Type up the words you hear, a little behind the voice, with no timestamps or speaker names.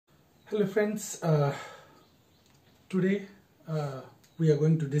Hello friends, today we are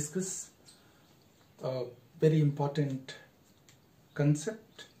going to discuss a very important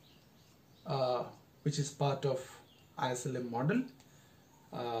concept which is part of ISLM model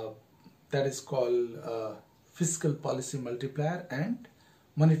that is called fiscal policy multiplier and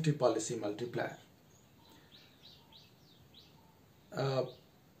monetary policy multiplier.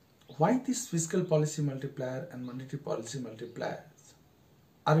 Why this fiscal policy multiplier and monetary policy multipliers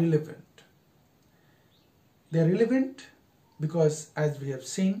are relevant? They are relevant because, as we have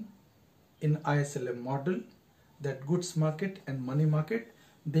seen in ISLM model, that goods market and money market,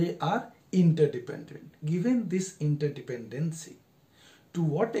 they are interdependent. Given this interdependency, to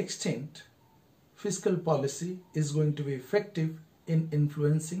what extent fiscal policy is going to be effective in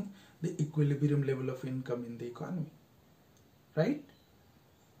influencing the equilibrium level of income in the economy, right?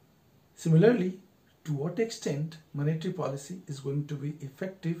 Similarly, to what extent monetary policy is going to be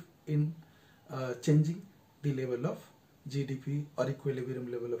effective in changing the level of GDP or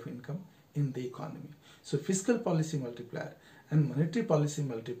equilibrium level of income in the economy. So fiscal policy multiplier and monetary policy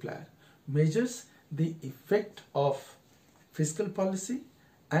multiplier measures the effect of fiscal policy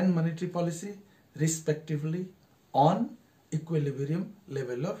and monetary policy respectively on equilibrium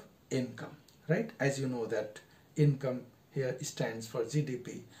level of income, right? As you know that income here stands for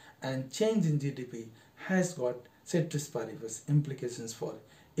GDP, and change in GDP has got ceteris paribus implications for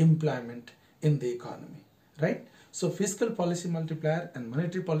employment in the economy, right? So fiscal policy multiplier and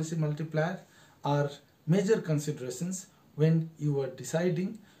monetary policy multiplier are major considerations when you are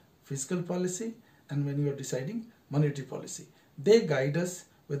deciding fiscal policy and when you are deciding monetary policy. They guide us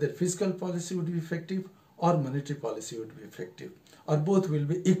whether fiscal policy would be effective or monetary policy would be effective, or both will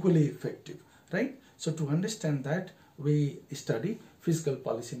be equally effective, right? So to understand that, we study fiscal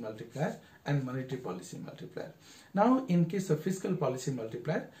policy multiplier and monetary policy multiplier. Now, in case of fiscal policy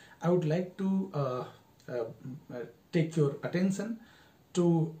multiplier, I would like to take your attention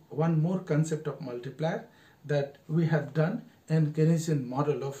to one more concept of multiplier that we have done in Keynesian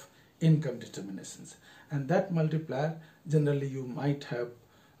model of income determinations. And that multiplier, generally you might have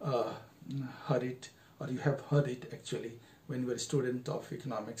heard it, or you have heard it actually when you were a student of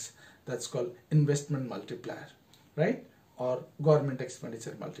economics. That's called investment multiplier, right? Or government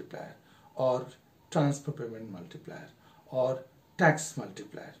expenditure multiplier, or transfer payment multiplier, or tax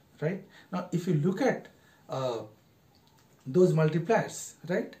multiplier, right? Now, if you look at those multipliers,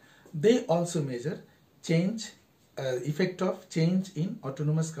 right, they also measure change, effect of change in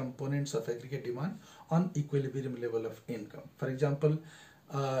autonomous components of aggregate demand on equilibrium level of income. For example,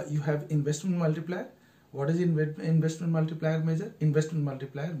 you have investment multiplier. What is investment multiplier measure? Investment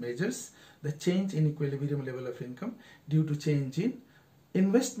multiplier measures the change in equilibrium level of income due to change in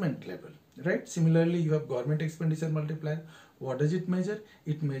investment level, right? Similarly, you have government expenditure multiplier. What does it measure?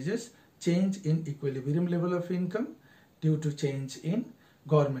 It measures change in equilibrium level of income due to change in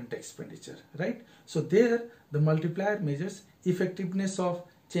government expenditure, right? So there the multiplier measures effectiveness of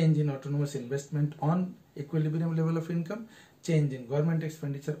change in autonomous investment on equilibrium level of income, change in government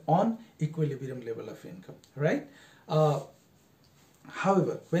expenditure on equilibrium level of income, right?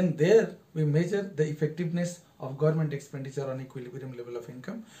 However, when there we measure the effectiveness of government expenditure on equilibrium level of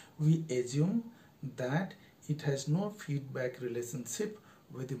income, we assume that it has no feedback relationship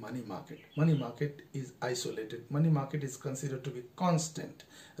with the money market. Money market is isolated. Money market is considered to be constant,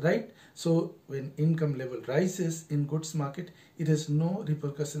 right? So when income level rises in goods market, it has no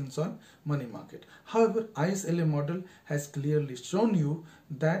repercussions on money market. However, ISLM model has clearly shown you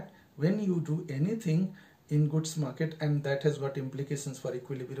that when you do anything in goods market and that has got implications for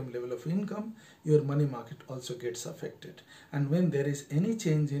equilibrium level of income, your money market also gets affected. And when there is any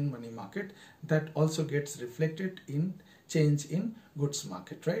change in money market, that also gets reflected in change in goods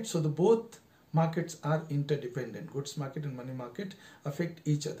market, right? So the both markets are interdependent. Goods market and money market affect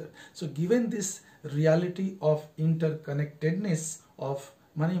each other. So given this reality of interconnectedness of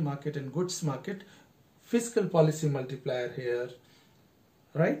money market and goods market, fiscal policy multiplier here,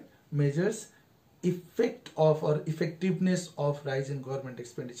 right, measures effect of or effectiveness of rise in government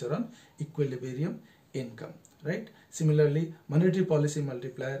expenditure on equilibrium income, right? Similarly, monetary policy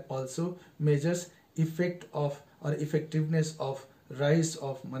multiplier also measures effect of or effectiveness of rise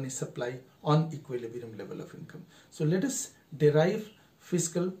of money supply on equilibrium level of income. So let us derive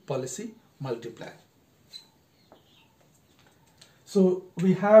fiscal policy multiplier. So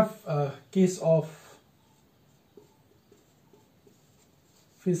we have a case of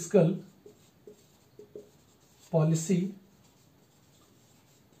fiscal policy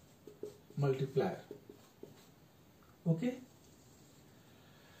multiplier. Okay.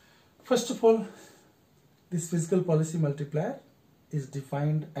 First of all, this fiscal policy multiplier is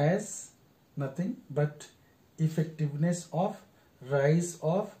defined as nothing but effectiveness of rise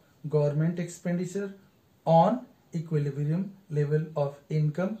of government expenditure on equilibrium level of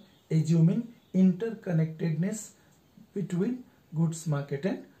income, assuming interconnectedness between goods market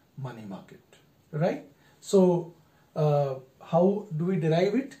and money market, right? So how do we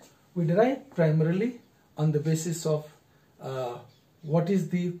derive it? We derive primarily on the basis of what is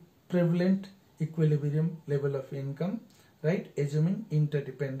the prevalent equilibrium level of income, right, assuming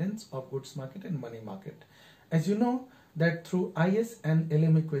interdependence of goods market and money market. As you know that through IS and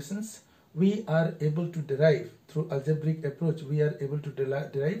LM equations we are able to derive, through algebraic approach we are able to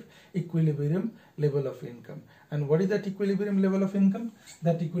derive equilibrium level of income. And what is that equilibrium level of income?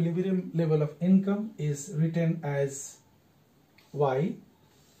 That equilibrium level of income is written as Y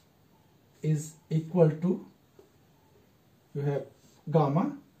is equal to, you have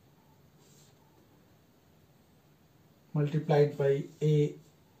gamma multiplied by A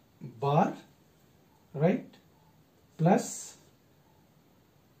bar, right, plus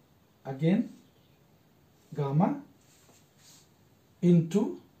again gamma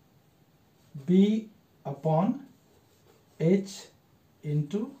into B upon H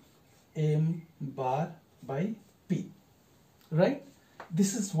into M bar by P, right?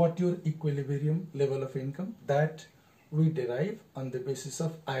 This is what your equilibrium level of income that we derive on the basis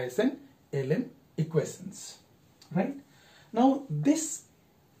of IS and LM equations, right? Now this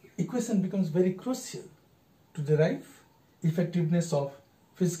equation becomes very crucial to derive effectiveness of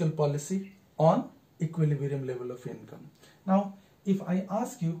fiscal policy on equilibrium level of income. Now if I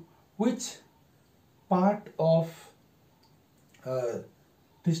ask you which part of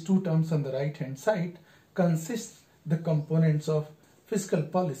these two terms on the right hand side consists the components of fiscal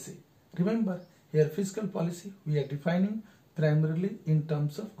policy, remember here fiscal policy we are defining primarily in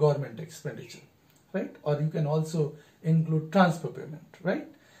terms of government expenditure, right? Or you can also include transfer payment, right?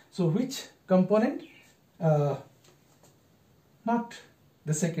 So which component? Not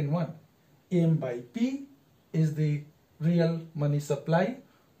the second one. M by P is the real money supply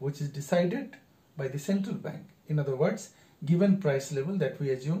which is decided by the central bank. In other words, given price level that we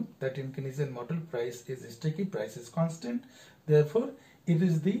assume that in Keynesian model price is sticky, price is constant. Therefore, it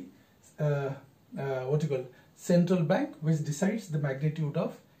is the central bank which decides the magnitude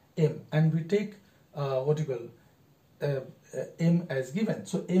of M, and we take M as given.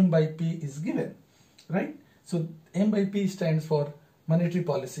 So M by P is given, right? So M by P stands for monetary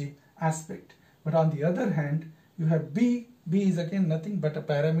policy aspect. But on the other hand, you have B. B is again nothing but a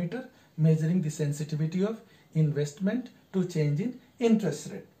parameter measuring the sensitivity of investment to change in interest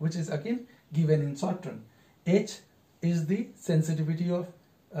rate, which is again given in short run. H is the sensitivity of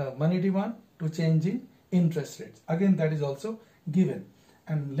money demand to change in interest rates. Again, that is also given.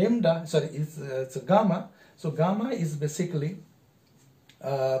 And lambda, sorry, it's a gamma. So gamma is basically,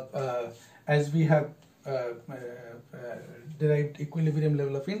 as we have derived equilibrium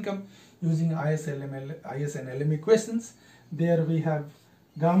level of income using IS and LM equations, there we have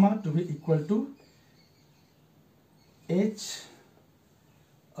gamma to be equal to H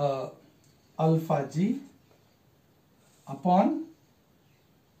alpha G upon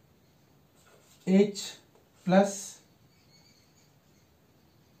H plus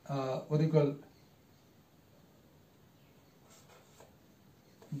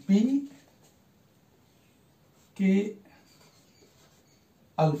B K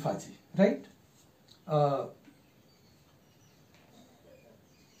alpha G, right?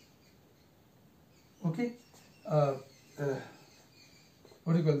 Okay.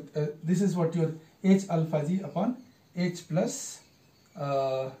 This is what your H alpha G upon H plus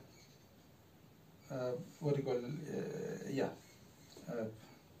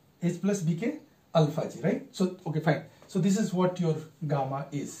H plus BK alpha G, right? So okay, fine. So this is what your gamma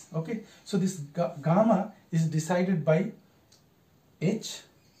is. Okay, so this gamma is decided by H,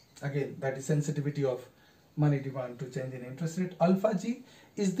 again that is sensitivity of money demand to change in interest rate. Alpha G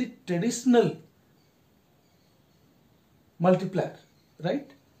is the traditional multiplier,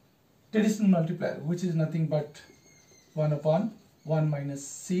 right? Traditional multiplier, which is nothing but 1 upon 1 minus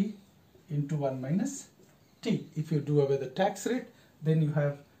C into 1 minus T. If you do away the tax rate, then you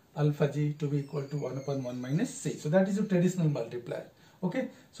have alpha G to be equal to 1 upon 1 minus C. So that is your traditional multiplier. Okay,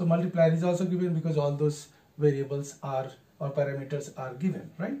 so multiplier is also given because all those variables are or parameters are given,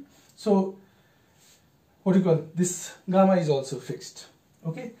 right? So this gamma is also fixed.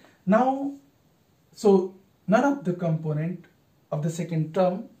 Okay, now so none of the component of the second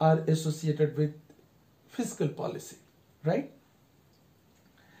term are associated with fiscal policy, right?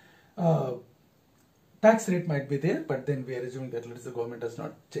 Tax rate might be there, but then we are assuming that the government does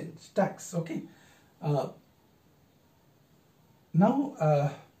not change tax. Okay.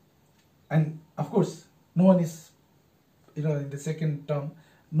 Now, and of course, no one is, in the second term,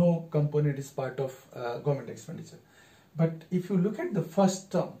 no component is part of government expenditure. But if you look at the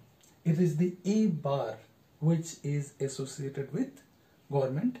first term, it is the A bar which is associated with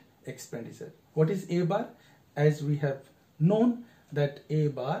government expenditure. What is A bar? As we have known that A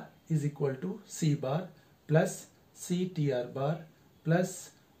bar is equal to C bar plus CTR bar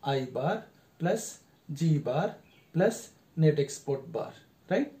plus I bar plus G bar plus net export bar,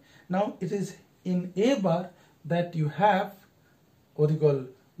 right? Now it is in A bar that you have what you call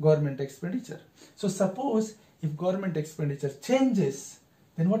government expenditure. So suppose if government expenditure changes,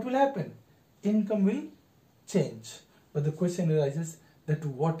 then what will happen? Income will change. But the question arises that to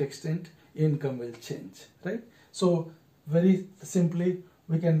what extent income will change, right? So very simply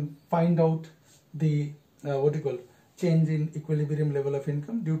we can find out the change in equilibrium level of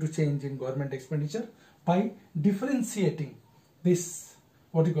income due to change in government expenditure by differentiating this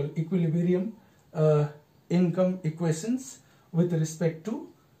equilibrium income equations with respect to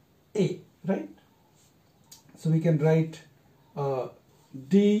A, right? So we can write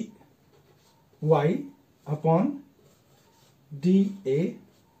dy upon dA,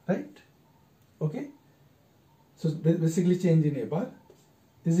 right? Okay. So basically change in A bar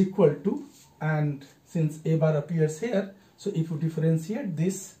is equal to, and since A bar appears here, so if you differentiate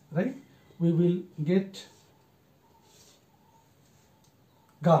this, right, we will get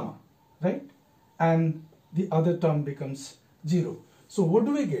gamma, right? And the other term becomes 0. So what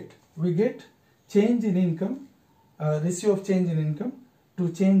do we get? We get change in income, ratio of change in income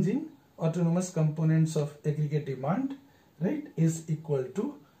to change in autonomous components of aggregate demand, right, is equal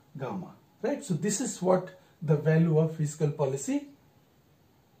to gamma, right? So this is what the value of fiscal policy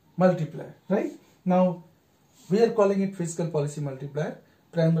multiplier, right? Now we are calling it fiscal policy multiplier.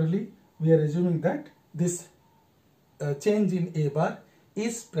 Primarily we are assuming that this change in A bar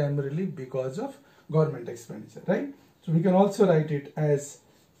is primarily because of government expenditure, right? So we can also write it as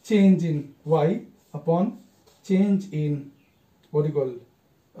change in Y upon change in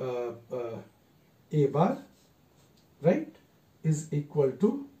A bar, right, is equal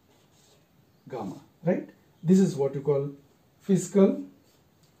to gamma, right? This is what you call fiscal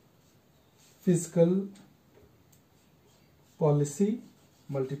policy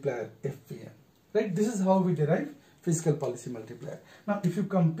multiplier, FPM, right? This is how we derive fiscal policy multiplier. Now if you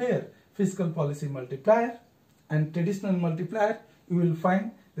compare fiscal policy multiplier and traditional multiplier, you will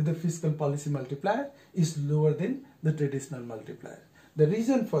find that the fiscal policy multiplier is lower than the traditional multiplier. The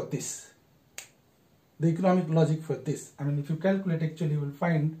reason for this, the economic logic for this, I mean, if you calculate, actually you will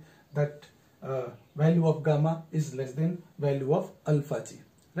find that value of gamma is less than value of alpha g,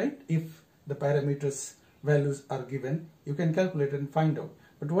 right? If the parameters values are given, you can calculate and find out.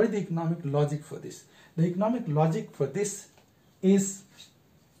 But what is the economic logic for this? The economic logic for this is,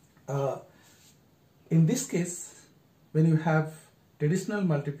 in this case, when you have traditional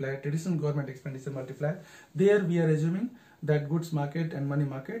multiplier, traditional government expenditure multiplier, there we are assuming that goods market and money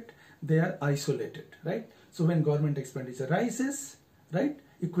market, they are isolated, right? So when government expenditure rises, right,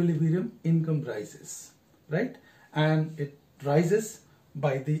 equilibrium income rises, right? And it rises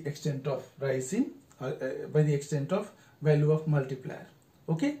by the extent of rising, by the extent of value of multiplier,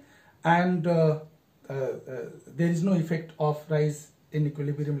 okay? And there is no effect of rise in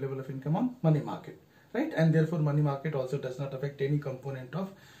equilibrium level of income on money market, right? And therefore money market also does not affect any component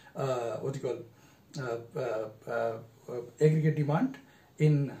of aggregate demand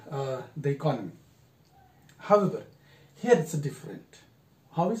in the economy. However, here it's different.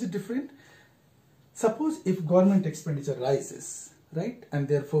 How is it different? Suppose if government expenditure rises, right, and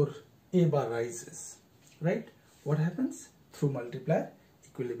therefore A bar rises, right, what happens? Through multiplier,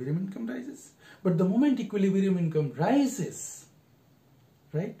 equilibrium income rises. But the moment equilibrium income rises,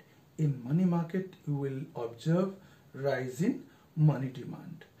 right, in money market you will observe rise in money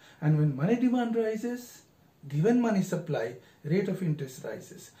demand. And when money demand rises, given money supply, rate of interest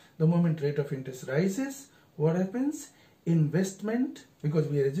rises. The moment rate of interest rises, what happens? Investment, because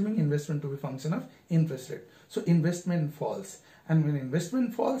we are assuming investment to be a function of interest rate. So investment falls. And when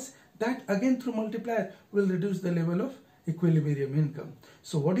investment falls, that again through multiplier will reduce the level of equilibrium income.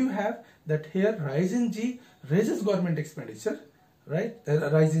 So what do you have? That here rise in G raises government expenditure, right?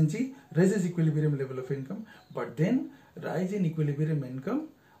 Rise in G raises equilibrium level of income, but then rise in equilibrium income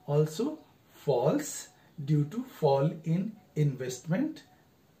also falls due to fall in investment,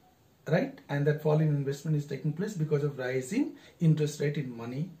 right? And that fall in investment is taking place because of rising interest rate in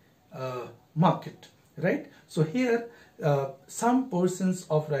money market, right? So here some portions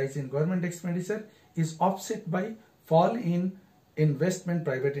of rise in government expenditure is offset by fall in investment,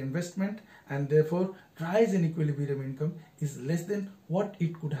 private investment, and therefore rise in equilibrium income is less than what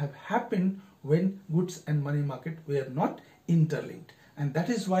it could have happened when goods and money market were not interlinked. And that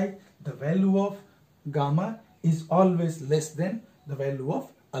is why the value of gamma is always less than the value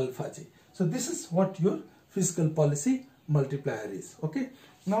of alpha j. So this is what your fiscal policy multiplier is. Okay.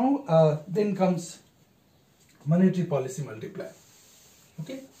 Now then comes monetary policy multiplier.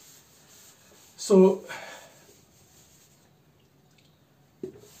 Okay. So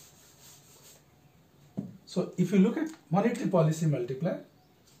if you look at monetary policy multiplier,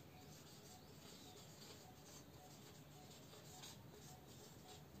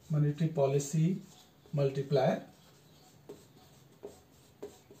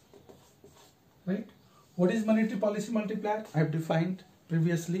 right? What is monetary policy multiplier? I have defined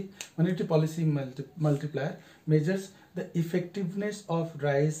previously. Monetary policy multiplier measures the effectiveness of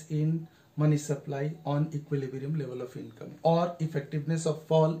rise in money supply on equilibrium level of income, or effectiveness of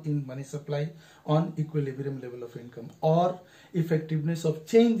fall in money supply on equilibrium level of income, or effectiveness of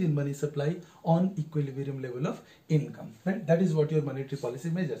change in money supply on equilibrium level of income, right? That is what your monetary policy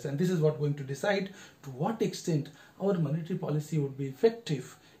measures, and this is what going to decide to what extent our monetary policy would be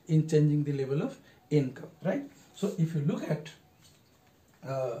effective in changing the level of income, right? So if you look at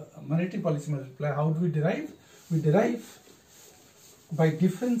monetary policy multiplier, how do we derive? We derive by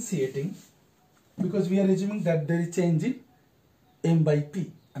differentiating, because we are assuming that there is change in m by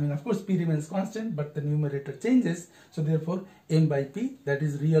p. I mean, of course, p remains constant, but the numerator changes. So therefore, m by p, that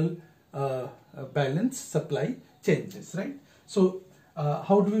is real balance supply, changes, right? So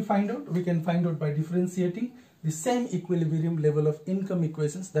how do we find out? We can find out by differentiating the same equilibrium level of income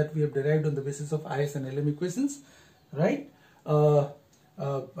equations that we have derived on the basis of IS and LM equations, right?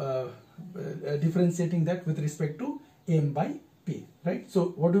 Differentiating that with respect to m by p, right? So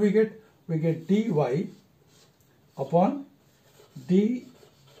what do we get? We get dy upon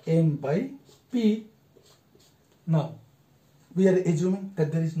dm by p. Now we are assuming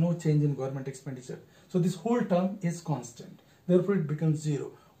that there is no change in government expenditure, so this whole term is constant, therefore it becomes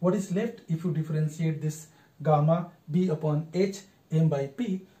 0. What is left if you differentiate this gamma b upon h m by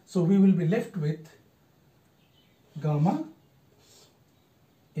p? So we will be left with gamma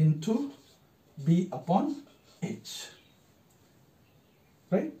into b upon h,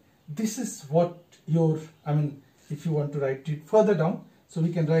 right? This is what your, I mean, if you want to write it further down, so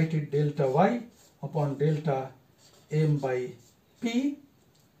we can write it delta y upon delta m by p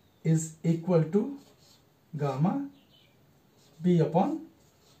is equal to gamma b upon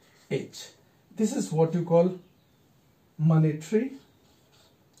h. This is what you call monetary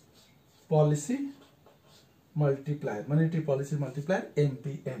policy multiplier,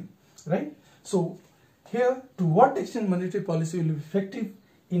 MPM, right? So here, to what extent monetary policy will be effective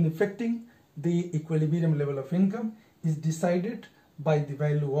in affecting the equilibrium level of income is decided by the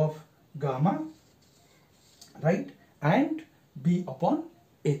value of gamma, right, and b upon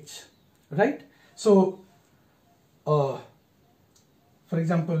h, right? So for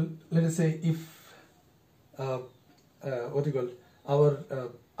example, let us say if our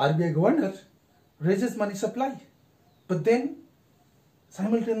RBI governor raises money supply, but then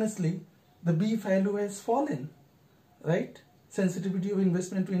simultaneously the B value has fallen, right? Sensitivity of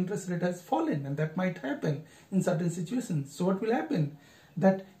investment to interest rate has fallen, and that might happen in certain situations. So what will happen?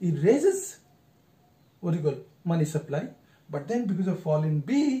 That it raises money supply, but then because of fall in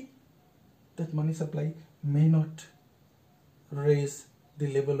B, that money supply may not raise the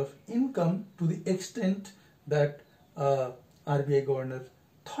level of income to the extent that RBI governor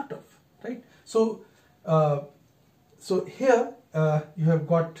thought of, right? So so here you have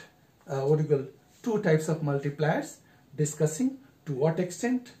got two types of multipliers discussing to what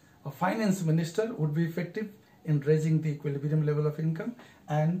extent a finance minister would be effective in raising the equilibrium level of income,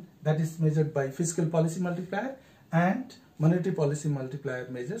 and that is measured by fiscal policy multiplier, and monetary policy multiplier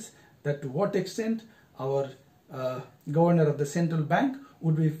measures that to what extent our governor of the central bank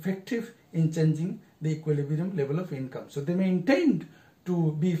would be effective in changing the equilibrium level of income. So they may intend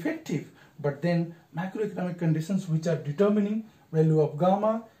to be effective, but then macroeconomic conditions which are determining value of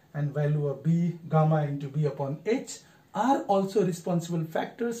gamma and value of b, gamma into b upon h, are also responsible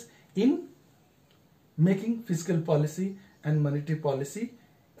factors in making fiscal policy and monetary policy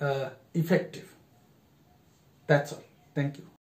effective. That's all. Thank you.